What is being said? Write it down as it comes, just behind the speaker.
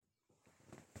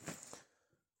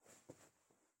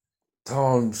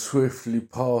Time swiftly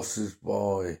passes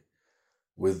by,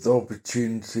 with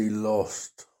opportunity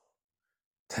lost.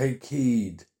 Take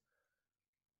heed.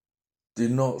 Do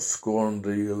not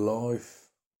squander your life.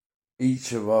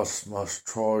 Each of us must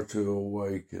try to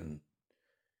awaken.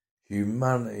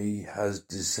 Humanity has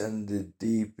descended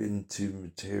deep into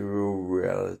material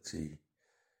reality,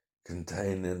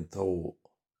 containing thought.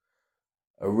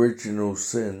 Original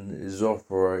sin is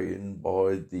operating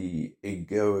by the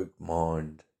egoic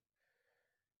mind.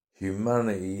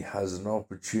 Humanity has an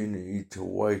opportunity to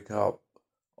wake up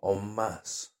en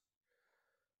masse.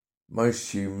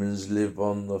 Most humans live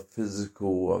on the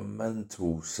physical and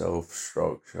mental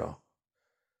self-structure,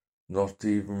 not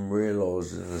even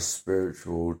realizing a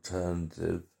spiritual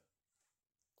alternative.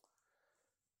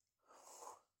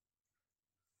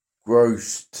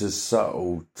 Gross to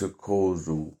subtle to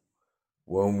causal.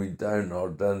 When we don't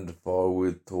identify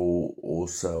with thought or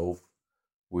self,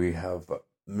 we have a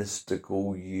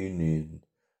mystical union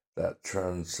that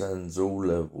transcends all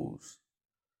levels.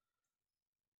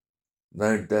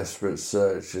 No desperate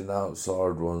searching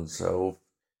outside oneself.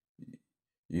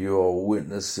 You are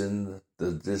witnessing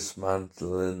the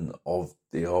dismantling of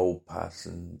the old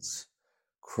patterns,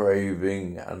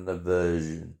 craving and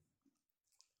aversion.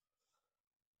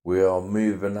 We are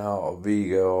moving out of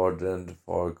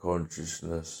ego-identified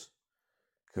consciousness.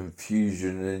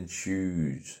 Confusion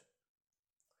ensues.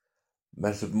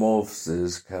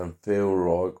 Metamorphesis can feel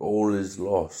like all is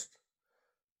lost,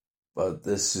 but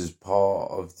this is part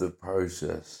of the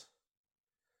process.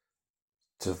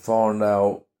 To find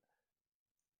out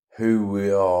who we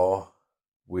are,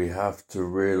 we have to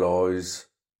realize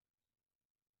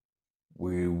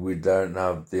we don't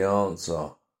have the answer.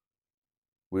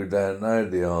 We don't know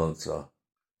the answer.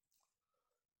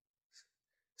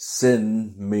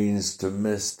 Sin means to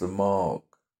miss the mark.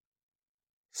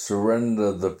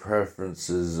 Surrender the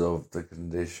preferences of the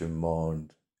conditioned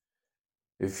mind.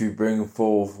 If you bring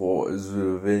forth what is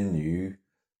within you,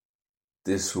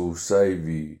 this will save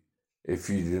you. If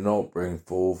you do not bring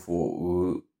forth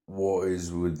what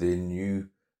is within you,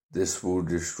 this will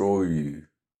destroy you.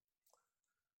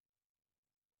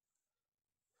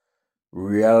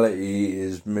 Reality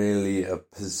is merely a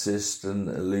persistent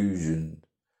illusion.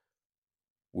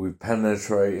 We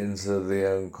penetrate into the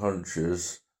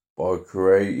unconscious by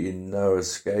creating no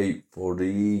escape for the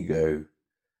ego.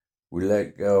 We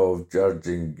let go of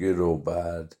judging good or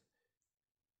bad.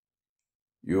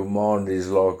 Your mind is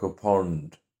like a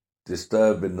pond.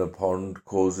 Disturbing the pond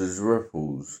causes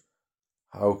ripples.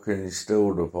 How can you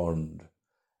still the pond?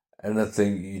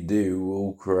 Anything you do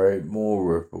will create more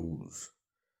ripples.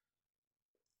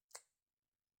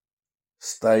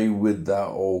 Stay with that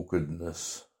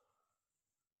awkwardness.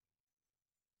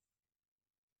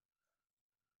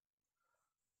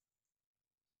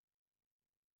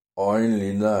 I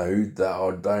only know that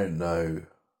I don't know.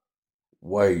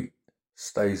 Wait,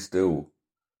 stay still.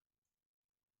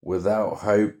 Without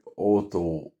hope or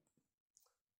thought.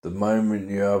 The moment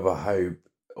you have a hope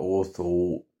or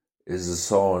thought is a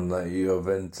sign that you have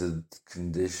entered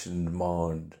conditioned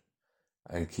mind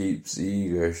and keeps the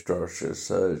ego structure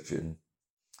searching.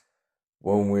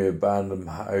 When we abandon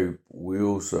hope, we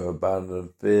also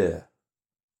abandon fear.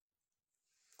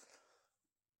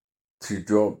 To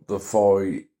drop the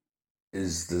fight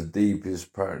is the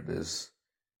deepest practice.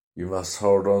 You must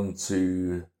hold on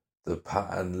to the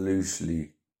pattern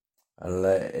loosely and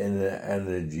let inner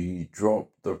energy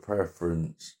drop the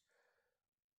preference.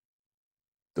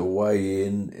 The way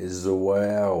in is the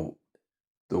way out.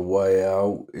 The way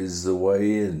out is the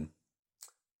way in.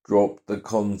 Drop the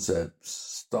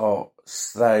concepts.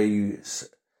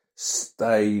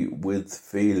 Stay with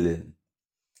feeling.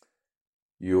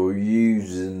 You're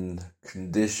using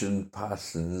conditioned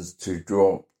patterns to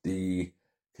drop the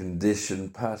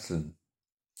conditioned pattern.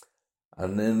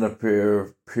 An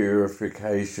inner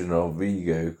purification of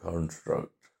ego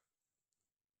construct.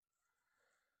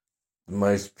 The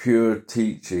most pure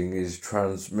teaching is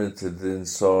transmitted in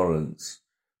silence.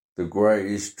 The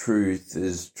greatest truth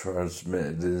is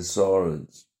transmitted in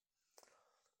silence.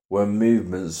 When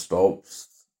movement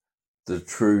stops, the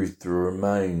truth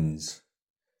remains.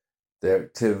 The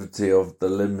activity of the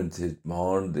limited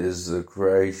mind is the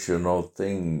creation of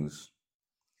things.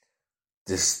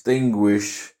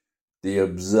 Distinguish the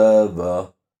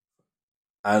observer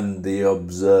and the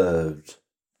observed.